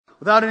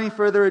Without any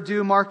further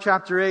ado, Mark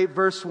chapter 8,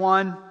 verse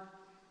 1.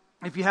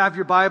 If you have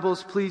your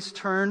Bibles, please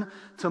turn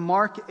to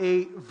Mark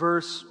 8,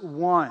 verse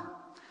 1.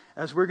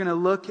 As we're going to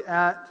look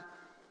at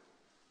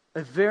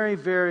a very,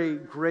 very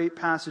great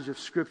passage of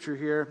Scripture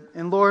here.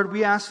 And Lord,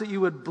 we ask that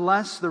you would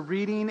bless the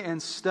reading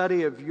and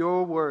study of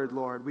your word,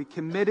 Lord. We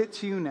commit it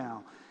to you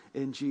now.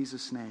 In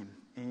Jesus' name,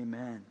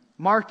 amen.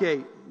 Mark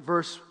 8,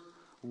 verse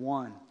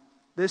 1.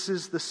 This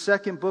is the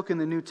second book in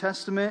the New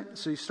Testament.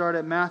 So you start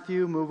at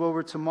Matthew, move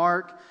over to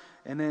Mark,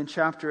 and then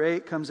chapter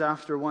 8 comes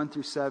after 1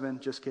 through 7.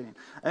 Just kidding.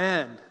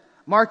 And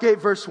Mark 8,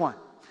 verse 1.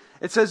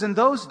 It says, "In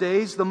those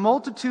days, the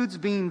multitudes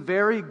being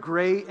very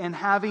great and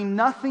having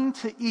nothing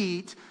to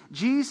eat,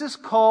 Jesus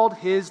called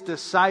his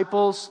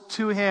disciples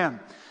to him."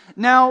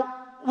 Now,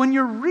 when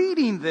you're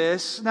reading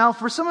this, now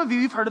for some of you,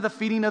 you've heard of the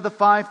feeding of the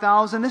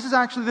 5,000. This is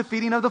actually the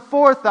feeding of the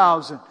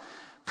 4,000.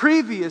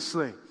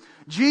 Previously,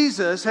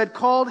 Jesus had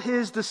called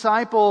his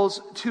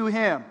disciples to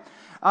him.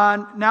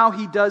 Now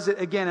he does it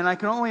again. And I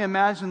can only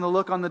imagine the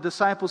look on the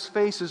disciples'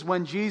 faces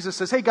when Jesus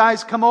says, "Hey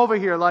guys, come over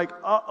here." Like,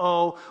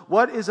 uh-oh,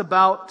 what is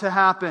about to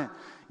happen?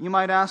 You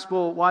might ask,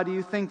 well, why do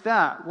you think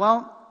that?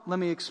 Well, let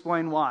me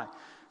explain why.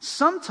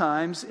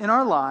 Sometimes in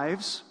our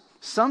lives,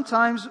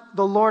 sometimes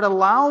the Lord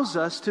allows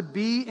us to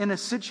be in a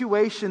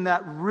situation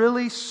that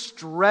really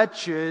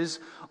stretches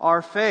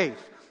our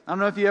faith. I don't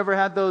know if you ever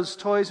had those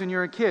toys when you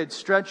were a kid,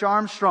 Stretch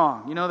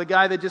Armstrong. You know, the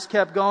guy that just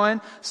kept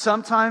going.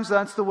 Sometimes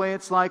that's the way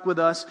it's like with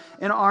us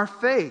in our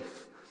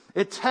faith.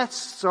 It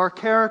tests our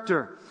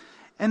character.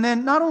 And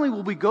then not only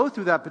will we go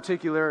through that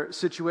particular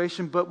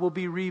situation, but we'll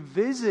be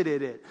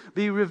revisited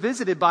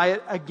by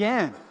it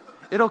again.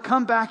 It'll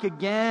come back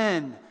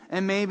again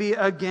and maybe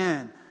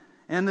again.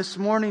 And this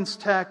morning's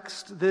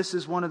text, this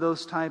is one of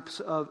those types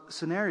of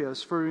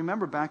scenarios. For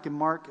remember back in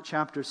Mark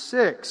chapter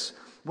 6,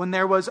 when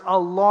there was a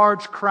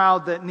large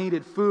crowd that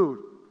needed food.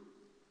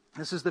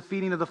 This is the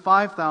feeding of the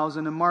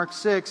 5,000 in Mark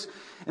 6.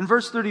 In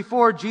verse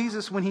 34,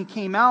 Jesus, when he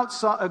came out,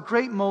 saw a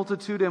great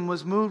multitude and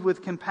was moved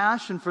with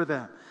compassion for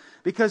them,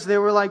 because they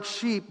were like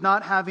sheep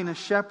not having a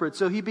shepherd.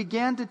 So he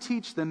began to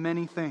teach them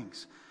many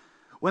things.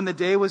 When the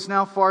day was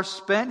now far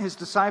spent, his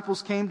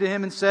disciples came to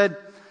him and said,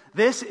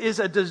 "This is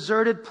a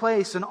deserted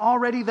place, and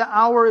already the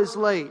hour is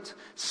late.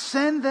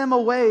 Send them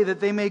away that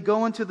they may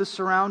go into the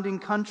surrounding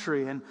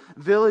country and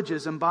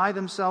villages and buy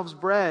themselves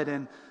bread,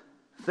 and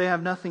if they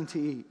have nothing to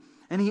eat."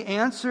 And he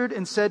answered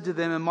and said to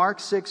them in Mark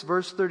 6,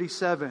 verse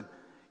 37,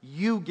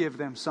 "You give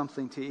them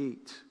something to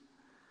eat."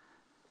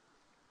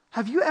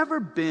 Have you ever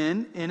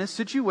been in a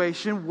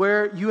situation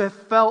where you have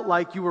felt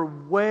like you were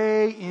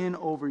way in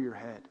over your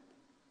head?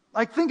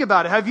 Like, think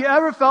about it. Have you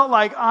ever felt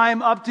like,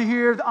 I'm up to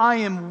here, I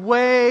am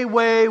way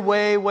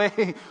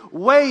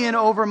in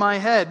over my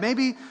head?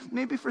 Maybe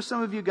for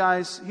some of you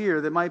guys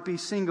here that might be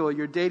single,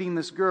 you're dating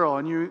this girl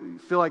and you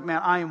feel like, man,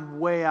 I am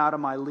way out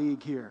of my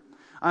league here.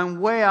 I'm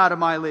way out of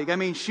my league. I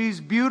mean, she's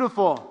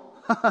beautiful.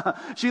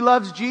 She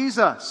loves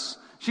Jesus.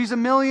 She's a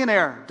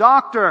millionaire,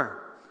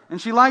 doctor.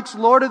 And she likes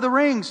Lord of the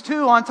Rings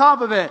too, on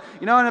top of it.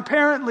 And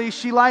apparently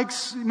she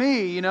likes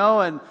me,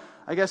 and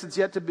I guess it's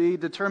yet to be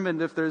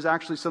determined if there's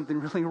actually something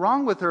really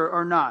wrong with her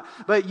or not.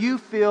 But you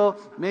feel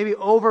maybe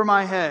over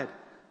my head.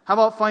 How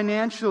about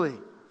financially?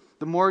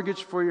 The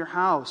mortgage for your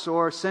house,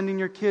 or sending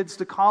your kids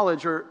to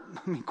college, or,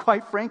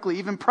 quite frankly,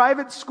 even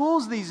private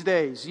schools these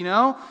days,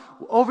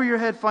 over your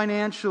head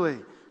financially.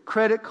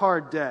 Credit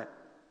card debt.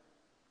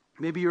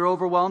 Maybe you're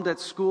overwhelmed at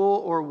school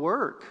or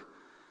work.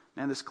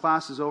 Man, this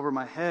class is over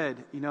my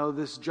head.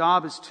 This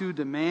job is too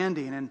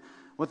demanding, and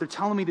what they're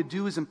telling me to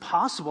do is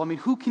impossible.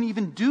 Who can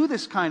even do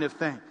this kind of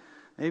thing?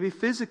 Maybe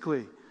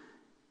physically,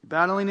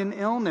 battling an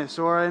illness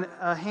or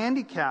a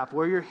handicap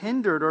where you're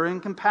hindered or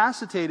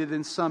incapacitated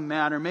in some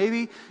manner.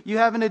 Maybe you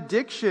have an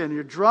addiction,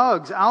 your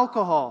drugs,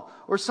 alcohol,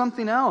 or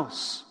something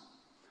else.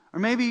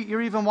 Or maybe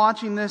you're even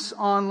watching this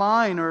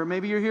online, or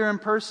maybe you're here in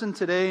person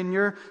today and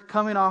you're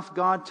coming off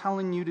God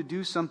telling you to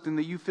do something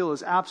that you feel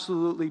is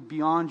absolutely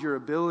beyond your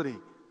ability.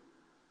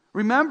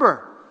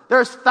 Remember,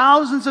 there's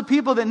thousands of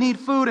people that need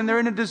food and they're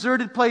in a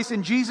deserted place,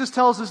 and Jesus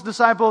tells his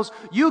disciples,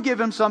 "You give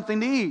him something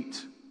to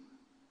eat."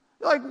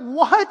 You're like,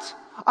 what?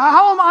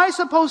 How am I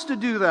supposed to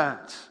do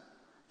that?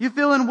 You're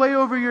feeling way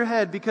over your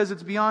head because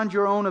it's beyond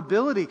your own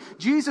ability.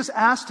 Jesus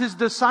asked his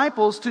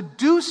disciples to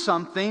do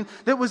something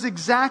that was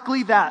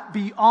exactly that,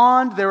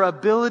 beyond their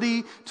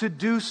ability to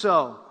do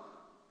so.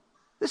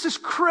 This is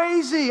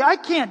crazy. I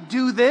can't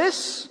do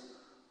this.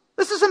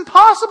 This is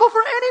impossible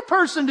for any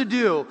person to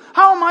do.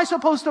 How am I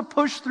supposed to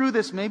push through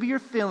this? Maybe you're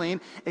feeling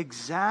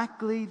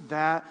exactly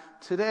that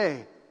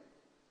today.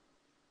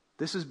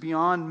 This is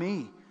beyond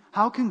me.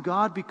 How can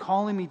God be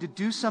calling me to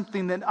do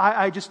something that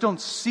I just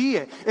don't see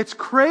it? It's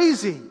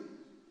crazy.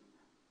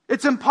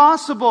 It's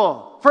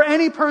impossible for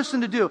any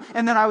person to do.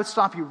 And then I would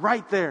stop you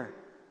right there and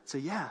say,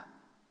 yeah,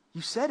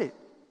 you said it.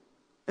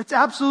 It's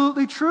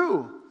absolutely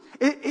true.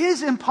 It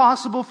is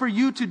impossible for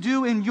you to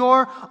do in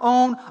your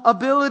own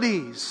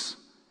abilities.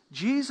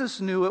 Jesus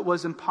knew it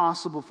was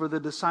impossible for the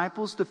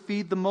disciples to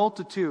feed the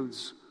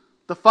multitudes,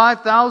 the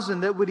 5,000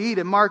 that would eat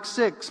in Mark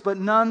 6, but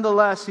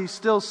nonetheless, he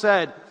still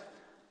said,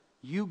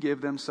 you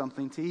give them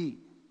something to eat.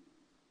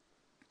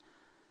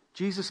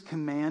 Jesus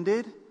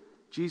commanded,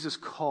 Jesus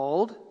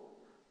called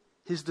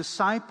his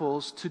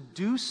disciples to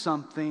do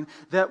something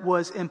that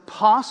was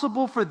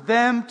impossible for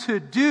them to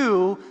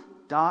do, ...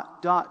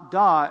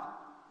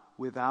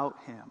 without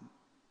him.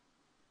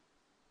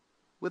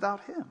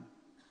 Without him.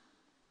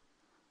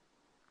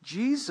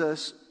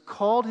 Jesus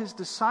called his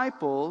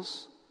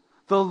disciples.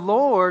 The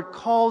Lord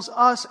calls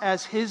us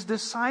as his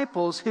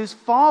disciples, his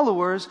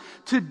followers,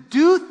 to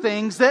do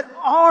things that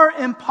are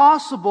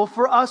impossible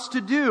for us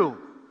to do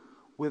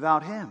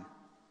without him.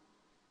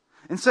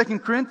 In 2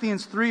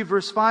 Corinthians 3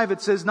 verse 5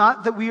 it says,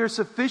 not that we are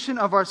sufficient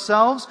of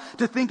ourselves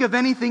to think of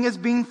anything as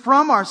being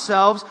from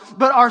ourselves,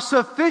 but our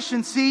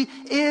sufficiency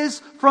is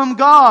from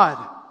God.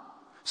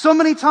 So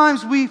many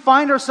times we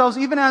find ourselves,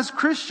 even as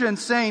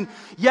Christians, saying,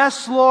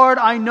 yes, Lord,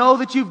 I know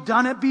that you've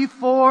done it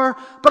before,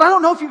 but I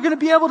don't know if you're going to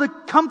be able to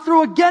come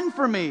through again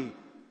for me.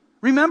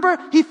 Remember,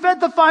 he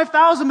fed the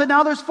 5,000, but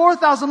now there's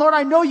 4,000. Lord,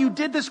 I know you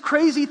did this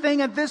crazy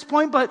thing at this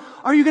point, but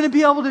are you going to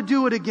be able to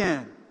do it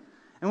again?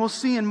 And we'll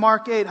see in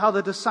Mark 8 how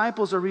the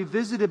disciples are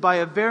revisited by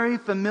a very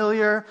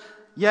familiar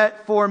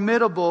yet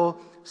formidable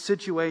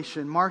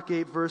situation. Mark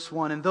 8 verse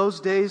 1. In those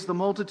days, the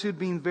multitude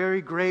being very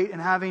great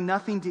and having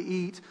nothing to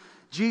eat,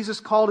 Jesus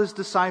called his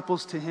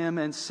disciples to him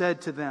and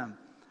said to them,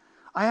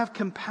 I have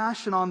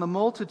compassion on the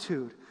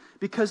multitude,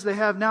 because they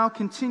have now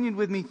continued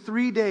with me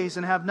 3 days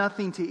and have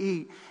nothing to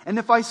eat. And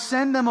if I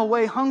send them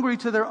away hungry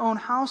to their own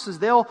houses,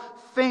 they'll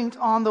faint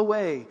on the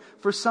way,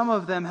 for some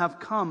of them have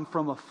come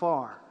from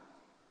afar.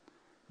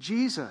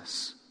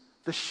 Jesus,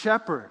 the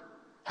shepherd,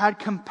 had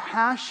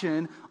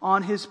compassion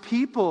on his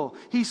people.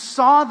 He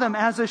saw them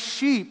as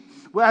sheep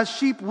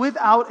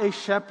without a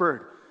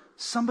shepherd,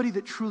 somebody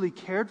that truly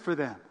cared for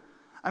them.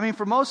 I mean,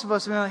 for most of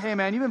us, we're like, hey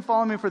man, you've been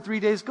following me for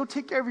 3 days, go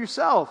take care of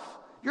yourself.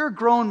 You're a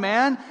grown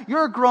man,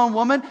 you're a grown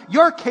woman,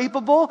 you're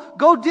capable,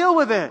 go deal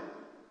with it.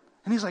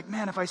 And he's like,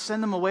 man, if I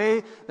send them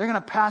away, they're going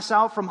to pass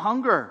out from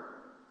hunger.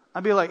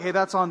 I'd be like, hey,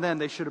 that's on them.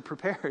 They should have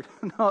prepared.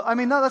 No,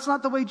 that's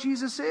not the way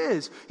Jesus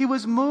is. He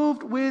was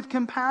moved with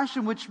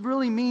compassion, which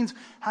really means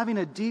having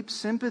a deep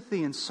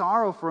sympathy and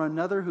sorrow for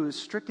another who is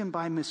stricken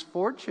by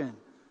misfortune.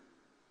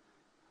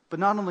 But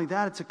not only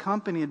that, it's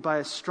accompanied by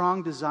a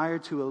strong desire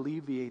to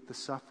alleviate the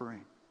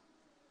suffering.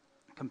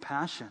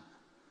 Compassion.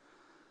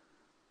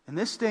 In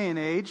this day and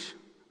age,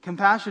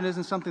 compassion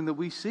isn't something that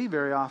we see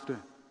very often.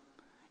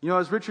 You know,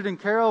 as Richard and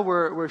Carol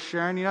were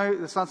sharing,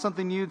 it's not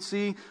something you'd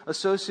see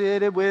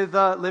associated with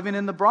living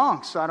in the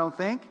Bronx, I don't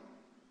think.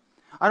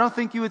 I don't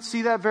think you would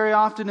see that very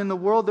often in the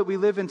world that we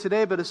live in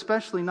today, but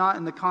especially not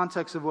in the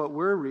context of what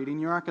we're reading.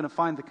 You're not going to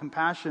find the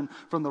compassion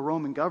from the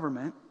Roman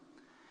government.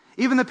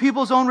 Even the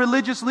people's own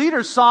religious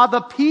leaders saw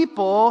the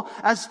people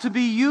as to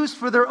be used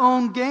for their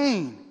own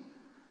gain.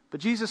 But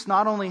Jesus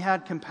not only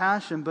had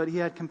compassion, but he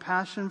had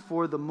compassion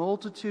for the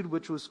multitude,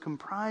 which was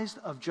comprised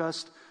of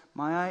just,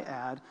 might I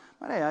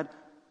add,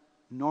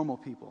 normal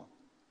people.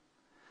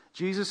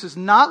 Jesus is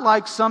not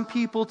like some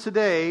people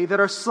today that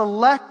are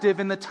selective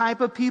in the type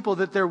of people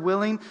that they're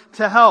willing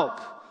to help.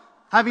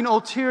 Having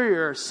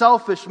ulterior,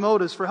 selfish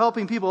motives for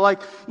helping people.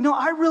 Like,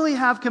 I really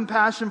have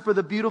compassion for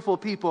the beautiful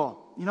people.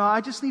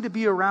 I just need to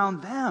be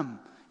around them.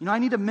 I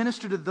need to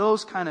minister to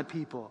those kind of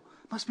people.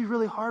 It must be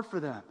really hard for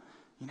them.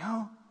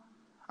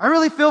 I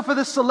really feel for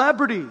the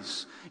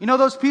celebrities.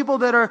 Those people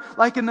that are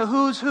like in the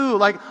who's who.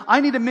 Like,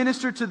 I need to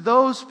minister to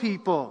those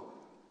people.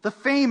 The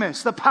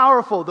famous, the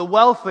powerful, the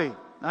wealthy.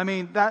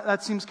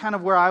 That seems kind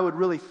of where I would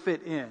really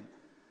fit in.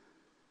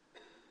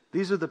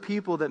 These are the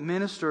people that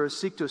minister or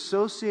seek to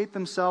associate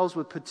themselves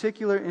with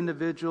particular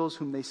individuals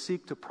whom they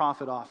seek to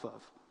profit off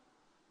of.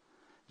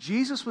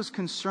 Jesus was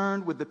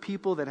concerned with the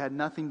people that had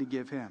nothing to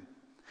give him.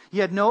 He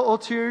had no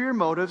ulterior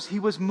motives. He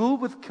was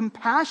moved with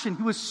compassion.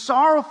 He was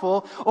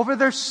sorrowful over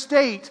their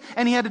state,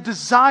 and he had a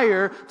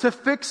desire to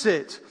fix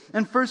it.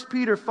 In 1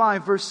 Peter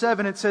 5, verse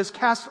 7, it says,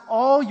 cast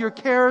all your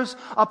cares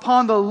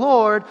upon the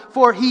Lord,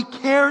 for he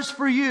cares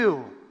for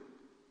you.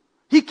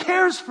 He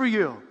cares for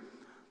you.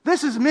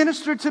 This has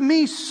ministered to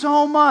me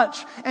so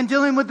much, and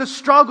dealing with the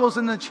struggles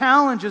and the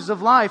challenges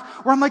of life,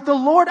 where I'm like, the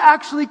Lord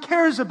actually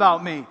cares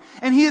about me,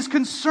 and he is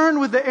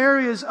concerned with the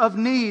areas of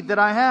need that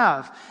I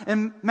have.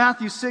 In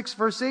Matthew 6,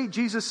 verse 8,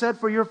 Jesus said,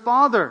 for your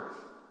Father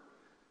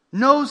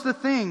knows the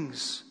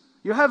things,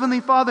 your heavenly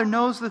Father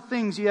knows the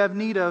things you have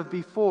need of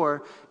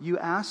before you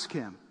ask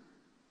him.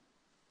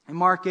 In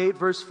Mark 8,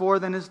 verse 4,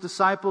 then his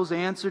disciples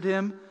answered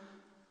him,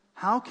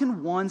 how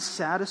can one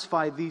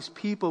satisfy these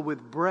people with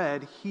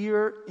bread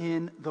here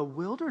in the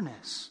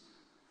wilderness?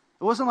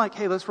 It wasn't like,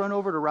 hey, let's run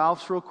over to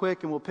Ralph's real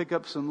quick and we'll pick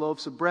up some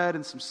loaves of bread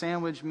and some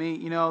sandwich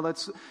meat.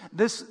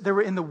 They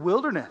were in the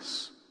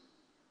wilderness.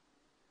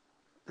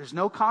 There's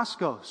no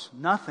Costco's,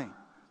 nothing.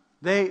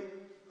 How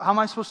am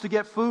I supposed to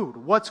get food?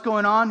 What's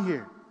going on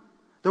here?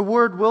 The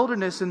word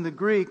wilderness in the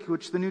Greek,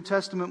 which the New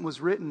Testament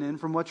was written in,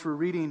 from what we're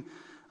reading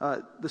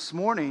this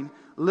morning,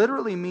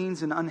 literally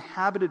means an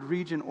uninhabited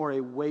region or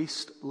a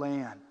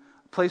wasteland.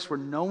 A place where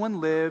no one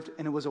lived,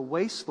 and it was a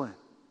wasteland.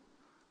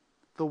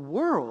 the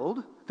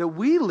world that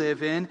we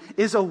live in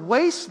is a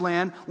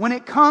wasteland when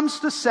it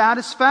comes to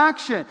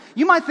satisfaction.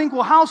 You might think,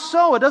 well, how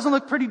so? It doesn't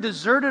look pretty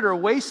deserted or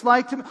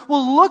waste-like to me.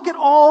 Well, look at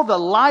all the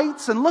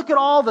lights and look at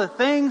all the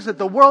things that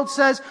the world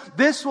says,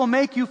 this will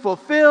make you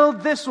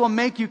fulfilled, this will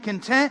make you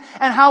content,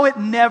 and how it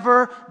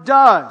never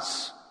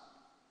does.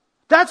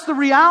 That's the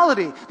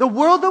reality. The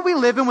world that we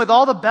live in, with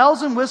all the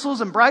bells and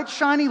whistles and bright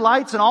shiny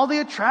lights and all the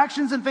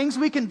attractions and things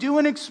we can do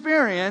and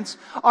experience,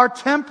 are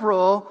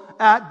temporal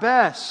at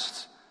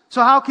best.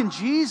 So how can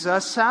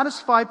Jesus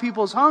satisfy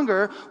people's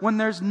hunger when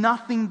there's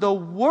nothing the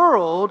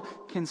world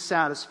can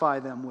satisfy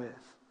them with?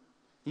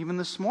 Even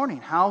this morning,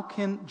 how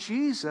can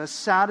Jesus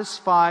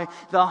satisfy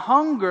the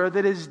hunger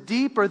that is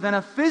deeper than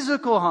a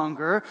physical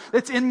hunger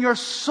that's in your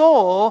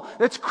soul,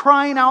 that's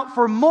crying out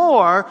for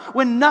more,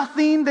 when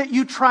nothing that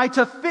you try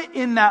to fit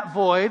in that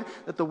void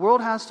that the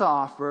world has to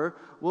offer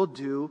will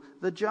do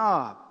the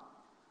job?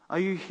 Are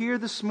you here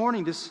this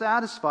morning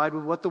dissatisfied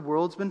with what the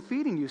world's been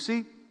feeding you?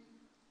 See,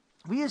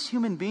 we as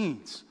human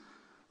beings,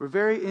 we're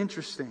very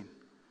interesting.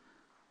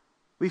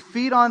 We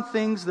feed on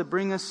things that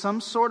bring us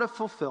some sort of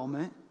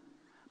fulfillment,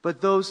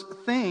 but those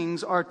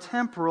things are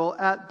temporal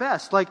at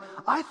best. Like,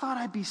 I thought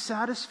I'd be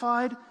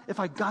satisfied if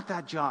I got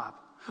that job,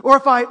 or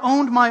if I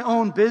owned my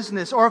own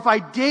business, or if I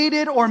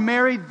dated or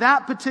married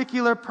that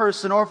particular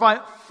person, or if I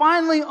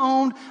finally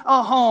owned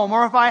a home,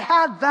 or if I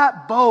had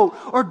that boat,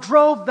 or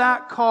drove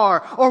that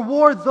car, or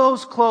wore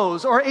those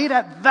clothes, or ate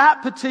at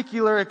that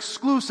particular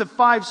exclusive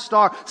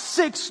 5-star,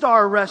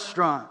 6-star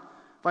restaurant,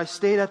 if I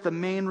stayed at the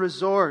main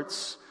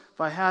resorts, if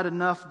I had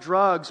enough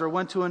drugs, or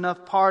went to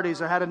enough parties,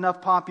 or had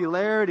enough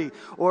popularity,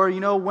 or,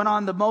 went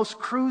on the most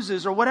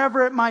cruises, or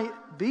whatever it might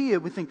be,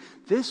 we think,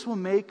 this will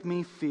make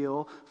me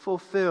feel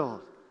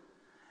fulfilled.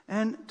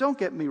 And don't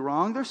get me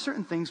wrong, there's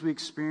certain things we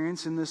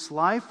experience in this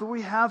life where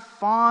we have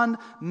fond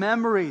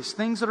memories,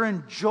 things that are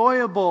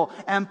enjoyable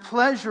and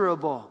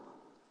pleasurable.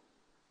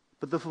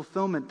 But the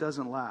fulfillment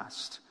doesn't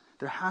last.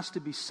 There has to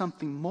be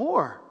something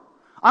more.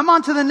 I'm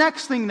on to the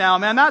next thing now,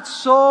 man. That's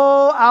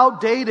so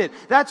outdated.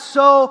 That's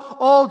so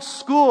old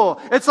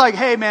school. It's like,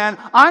 hey, man,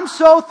 I'm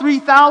so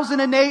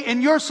 3008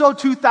 and you're so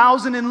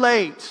 2000 and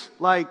late,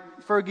 like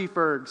Fergie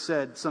Ferg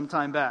said some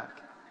time back.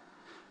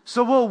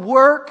 So we'll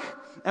work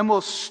and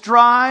we'll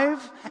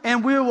strive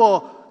and we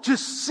will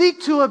just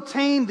seek to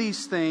obtain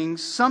these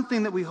things,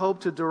 something that we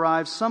hope to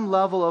derive some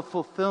level of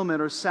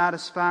fulfillment or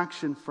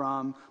satisfaction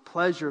from,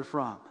 pleasure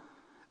from.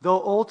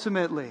 Though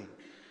ultimately,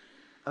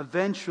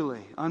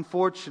 eventually,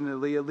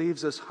 unfortunately, it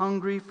leaves us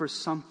hungry for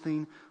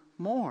something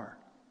more.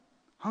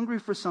 Hungry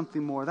for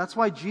something more. That's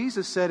why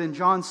Jesus said in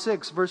John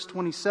 6, verse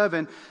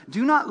 27,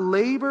 "Do not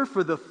labor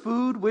for the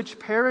food which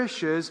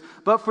perishes,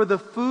 but for the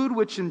food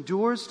which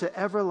endures to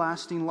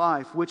everlasting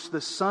life, which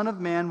the Son of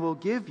Man will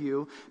give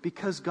you,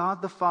 because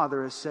God the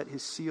Father has set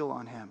His seal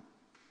on Him."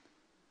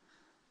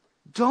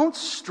 Don't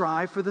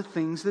strive for the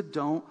things that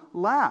don't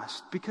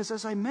last, because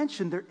as I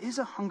mentioned, there is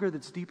a hunger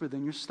that's deeper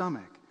than your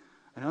stomach.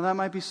 I know that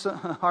might be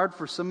hard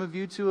for some of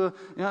you to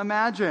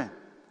imagine,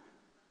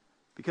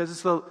 because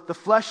it's the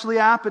fleshly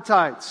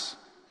appetites.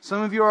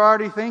 Some of you are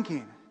already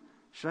thinking,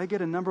 should I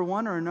get a number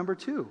 1 or a number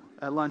 2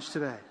 at lunch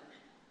today?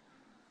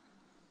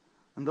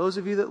 And those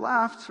of you that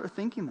laughed are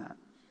thinking that.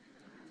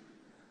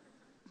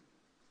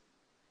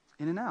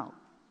 In-N-Out.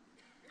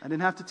 I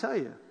didn't have to tell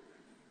you.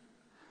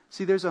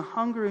 See, there's a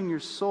hunger in your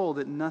soul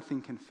that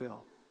nothing can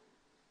fill.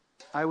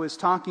 I was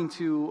talking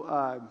to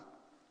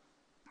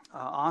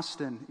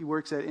Austin. He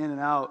works at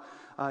In-N-Out.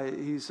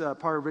 He's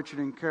part of Richard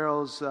and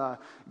Carol's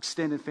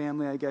extended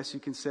family, I guess you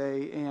can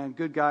say. And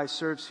good guy,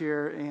 serves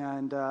here.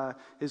 And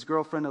his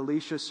girlfriend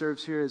Alicia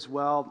serves here as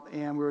well.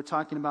 And we were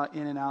talking about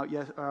In-N-Out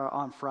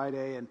on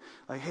Friday. And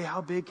like, hey,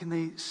 how big can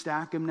they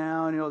stack them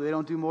now? And they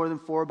don't do more than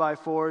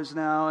 4x4s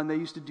now. And they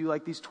used to do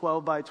like these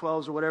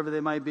 12x12s or whatever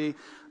they might be.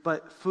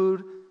 But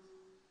food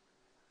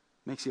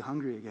makes you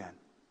hungry again.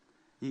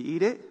 You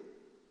eat it.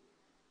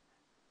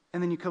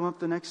 And then you come up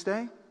the next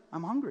day.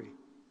 I'm hungry.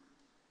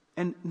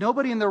 And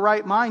nobody in their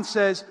right mind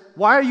says,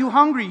 why are you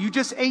hungry? You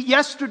just ate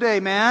yesterday,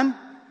 man.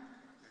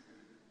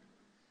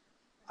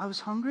 I was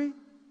hungry.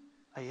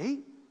 I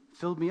ate,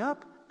 filled me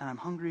up, and I'm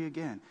hungry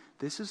again.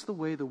 This is the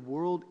way the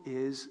world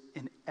is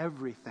in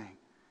everything.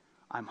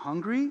 I'm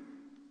hungry.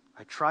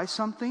 I try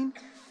something,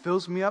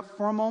 fills me up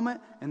for a moment,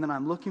 and then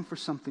I'm looking for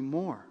something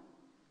more.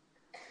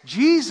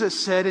 Jesus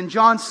said in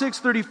John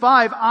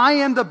 6:35, "I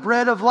am the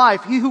bread of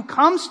life. He who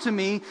comes to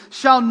me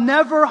shall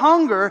never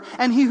hunger,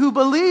 and he who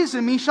believes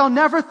in me shall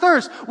never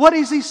thirst." What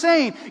is he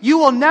saying? You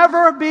will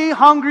never be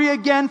hungry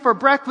again for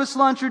breakfast,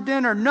 lunch, or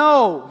dinner.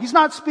 No, he's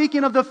not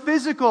speaking of the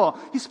physical.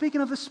 He's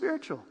speaking of the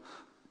spiritual.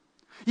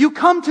 You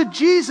come to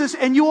Jesus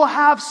and you will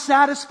have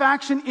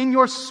satisfaction in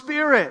your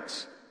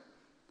spirit.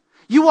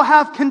 You will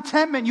have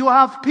contentment. You will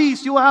have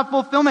peace. You will have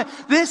fulfillment.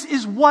 This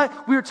is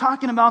what we were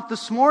talking about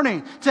this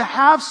morning. To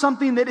have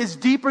something that is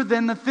deeper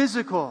than the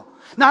physical.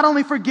 Not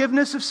only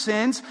forgiveness of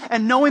sins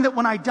and knowing that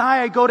when I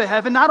die I go to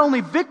heaven. Not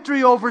only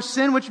victory over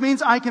sin, which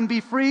means I can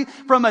be free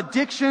from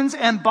addictions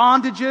and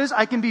bondages.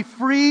 I can be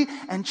free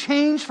and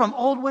changed from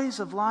old ways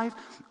of life.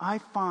 I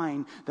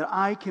find that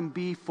I can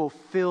be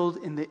fulfilled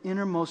in the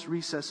innermost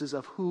recesses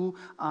of who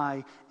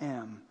I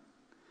am.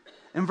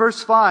 In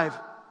verse 5,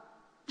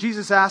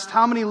 Jesus asked,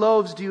 how many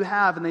loaves do you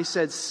have? And they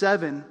said,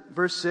 7.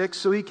 Verse 6,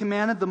 so he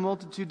commanded the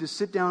multitude to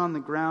sit down on the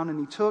ground, and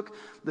he took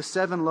the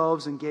 7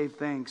 loaves and gave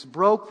thanks,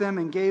 broke them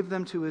and gave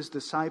them to his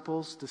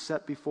disciples to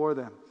set before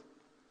them.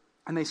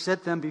 And they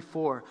set them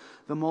before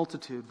the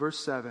multitude. Verse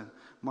 7,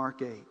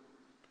 Mark 8.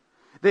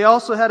 They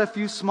also had a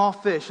few small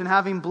fish, and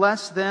having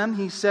blessed them,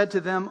 he set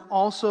them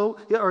also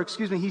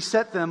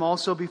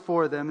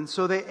before them. And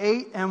so they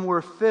ate and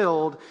were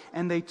filled,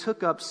 and they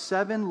took up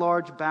 7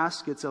 large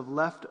baskets of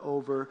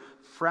leftover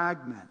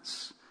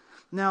fragments.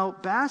 Now,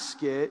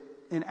 basket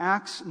in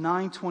Acts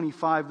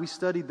 9:25, we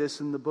studied this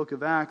in the book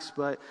of Acts,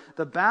 but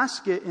the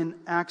basket in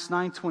Acts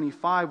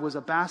 9:25 was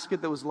a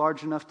basket that was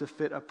large enough to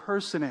fit a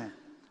person in.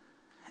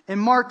 In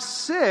Mark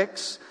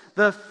 6,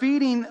 the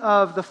feeding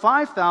of the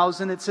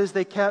 5,000, it says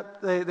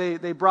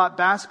they brought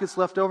baskets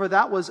left over.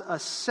 That was a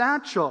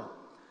satchel.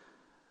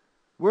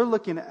 We're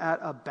looking at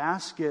a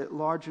basket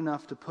large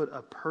enough to put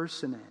a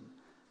person in.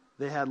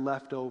 They had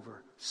left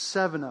over,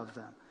 7 of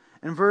them.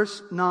 In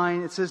verse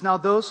 9, it says, now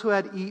those who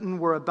had eaten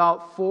were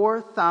about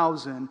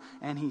 4,000,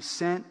 and he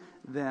sent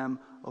them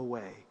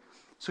away.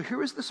 So here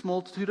was this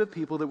multitude of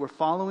people that were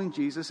following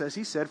Jesus, as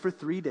he said, for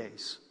 3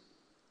 days.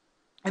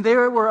 And they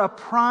were a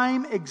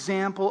prime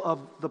example of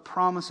the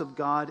promise of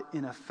God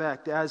in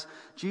effect. As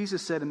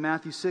Jesus said in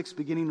Matthew 6,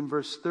 beginning in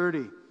verse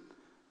 30,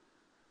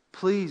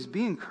 please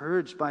be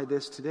encouraged by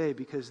this today,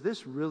 because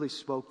this really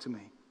spoke to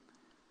me.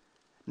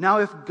 Now,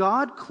 if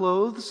God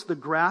clothes the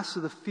grass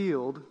of the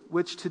field,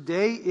 which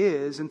today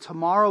is and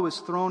tomorrow is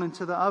thrown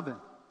into the oven,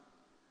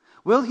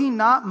 will he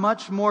not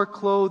much more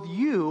clothe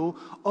you,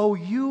 O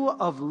you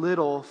of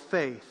little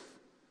faith?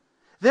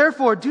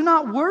 Therefore, do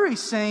not worry,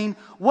 saying,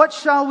 what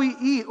shall we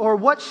eat, or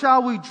what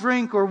shall we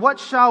drink, or what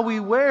shall we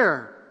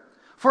wear?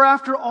 For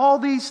after all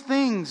these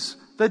things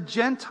the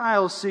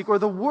Gentiles seek, or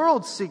the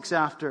world seeks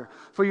after.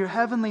 For your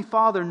heavenly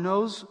Father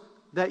knows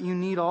that you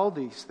need all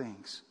these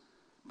things.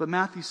 But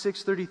Matthew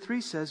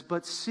 6:33 says,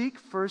 but seek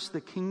first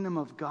the kingdom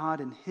of God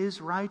and his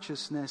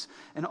righteousness,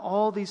 and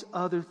all these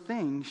other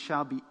things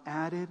shall be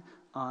added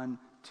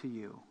unto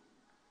you.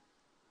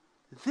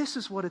 This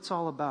is what it's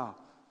all about.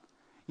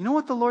 You know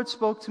what the Lord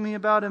spoke to me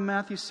about in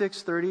Matthew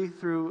 6:30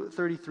 through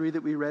 33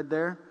 that we read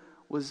there?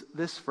 Was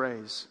this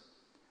phrase,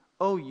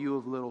 oh, you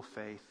of little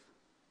faith.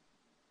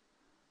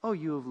 Oh,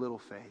 you of little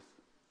faith.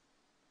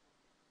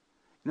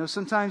 You know,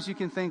 sometimes you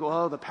can think,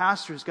 well, the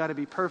pastor's got to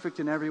be perfect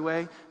in every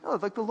way. No,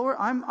 like the Lord,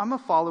 I'm a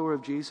follower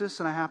of Jesus,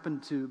 and I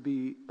happen to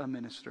be a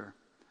minister.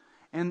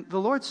 And the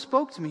Lord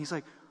spoke to me. He's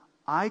like,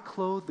 I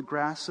clothe the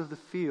grass of the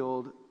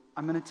field.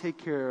 I'm going to take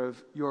care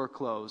of your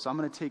clothes. I'm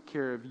going to take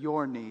care of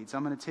your needs.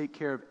 I'm going to take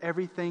care of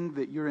everything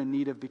that you're in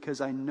need of,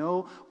 because I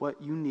know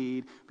what you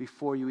need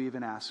before you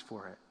even ask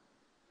for it.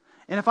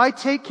 And if I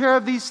take care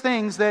of these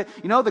things that,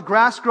 the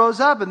grass grows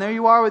up and there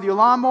you are with your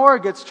lawnmower,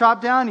 it gets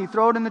chopped down, you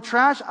throw it in the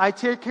trash, I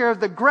take care of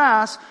the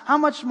grass, how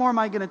much more am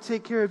I going to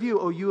take care of you,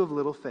 oh, you of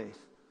little faith?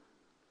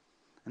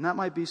 And that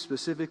might be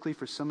specifically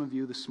for some of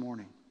you this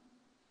morning,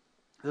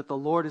 that the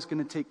Lord is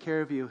going to take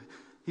care of you.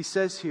 He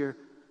says here,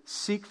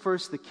 seek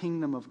first the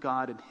kingdom of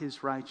God and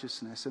his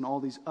righteousness, and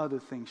all these other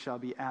things shall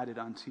be added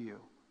unto you.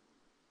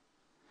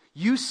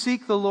 You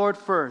seek the Lord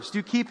first.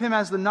 You keep him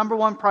as the number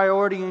one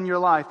priority in your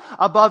life,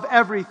 above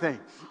everything.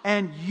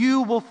 And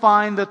you will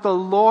find that the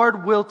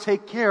Lord will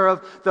take care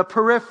of the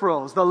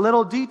peripherals, the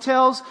little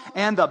details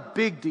and the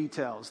big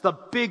details, the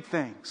big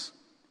things.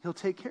 He'll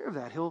take care of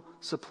that. He'll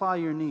supply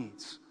your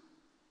needs.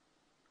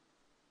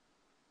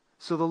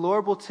 So the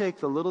Lord will take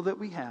the little that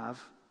we have,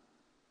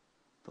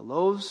 the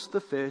loaves, the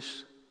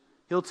fish.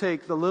 He'll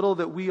take the little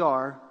that we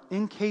are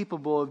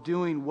incapable of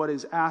doing what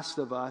is asked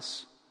of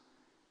us,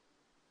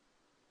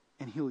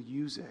 and he'll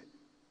use it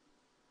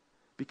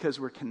because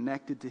we're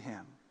connected to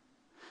him.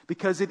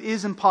 Because it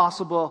is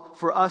impossible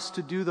for us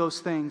to do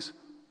those things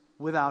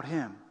without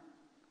him.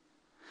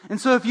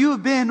 And so if you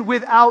have been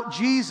without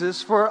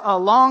Jesus for a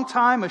long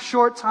time, a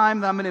short time,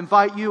 then I'm going to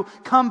invite you,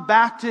 come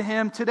back to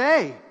him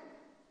today.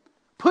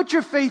 Put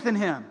your faith in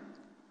him.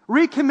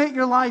 Recommit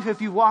your life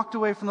if you've walked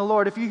away from the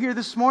Lord. If you're here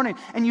this morning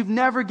and you've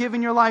never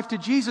given your life to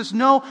Jesus,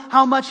 know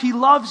how much he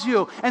loves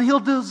you, and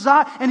he'll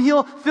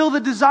fill the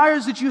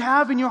desires that you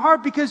have in your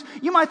heart. Because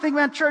you might think,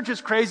 man, church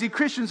is crazy,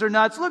 Christians are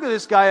nuts, look at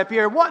this guy up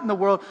here, what in the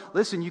world?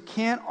 Listen, you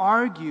can't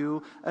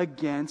argue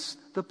against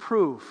the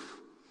proof.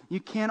 You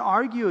can't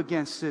argue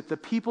against it. The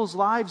people's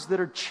lives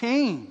that are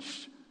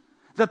changed,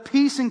 the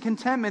peace and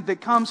contentment that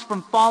comes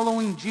from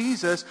following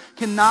Jesus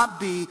cannot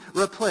be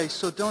replaced.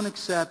 So don't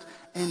accept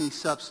any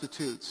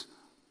substitutes.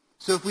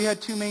 So if we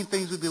had 2 main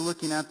things we'd be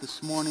looking at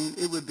this morning,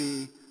 it would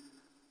be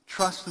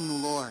trust in the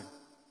Lord.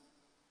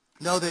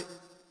 Know that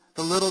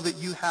the little that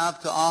you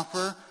have to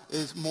offer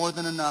is more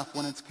than enough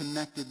when it's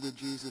connected with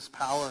Jesus'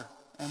 power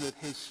and with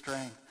his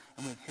strength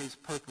and with his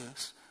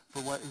purpose for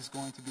what is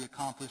going to be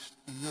accomplished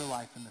in your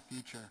life in the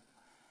future.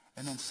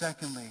 And then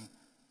secondly,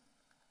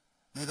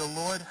 may the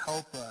Lord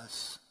help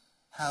us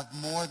have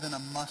more than a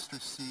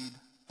mustard seed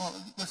Well,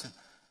 listen,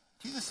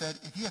 Jesus said,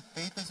 if you have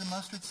faith as a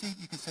mustard seed,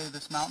 you can say to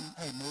this mountain,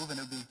 hey, move, and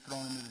it would be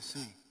thrown into the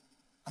sea.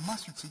 A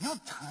mustard seed, you know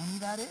how tiny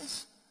that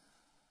is?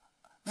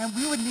 Man,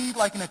 we would need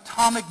like an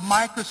atomic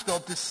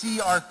microscope to see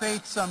our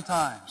faith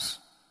sometimes.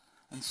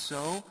 And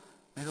so,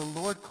 may the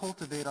Lord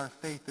cultivate our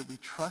faith, that we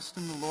trust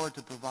in the Lord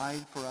to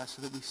provide for us,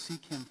 so that we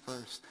seek him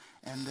first,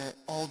 and that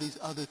all these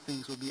other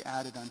things will be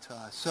added unto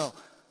us. So,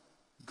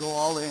 go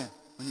all in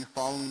when you're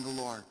following the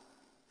Lord.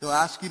 He'll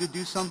ask you to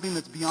do something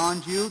that's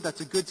beyond you.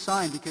 That's a good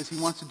sign, because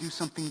he wants to do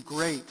something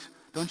great.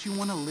 Don't you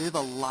want to live a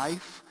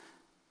life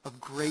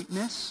of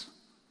greatness?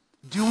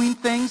 Doing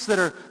things that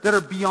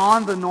are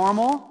beyond the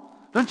normal?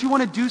 Don't you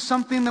want to do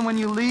something that when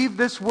you leave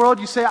this world,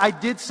 you say, I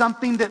did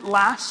something that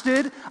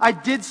lasted. I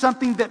did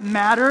something that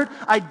mattered.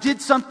 I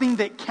did something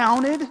that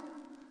counted.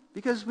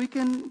 Because we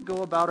can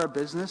go about our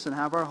business and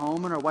have our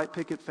home and our white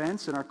picket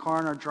fence and our car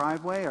in our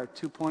driveway, our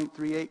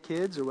 2.38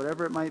 kids or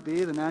whatever it might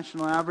be, the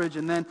national average,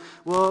 and then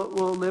we'll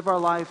live our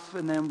life,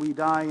 and then we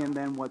die, and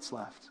then what's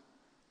left?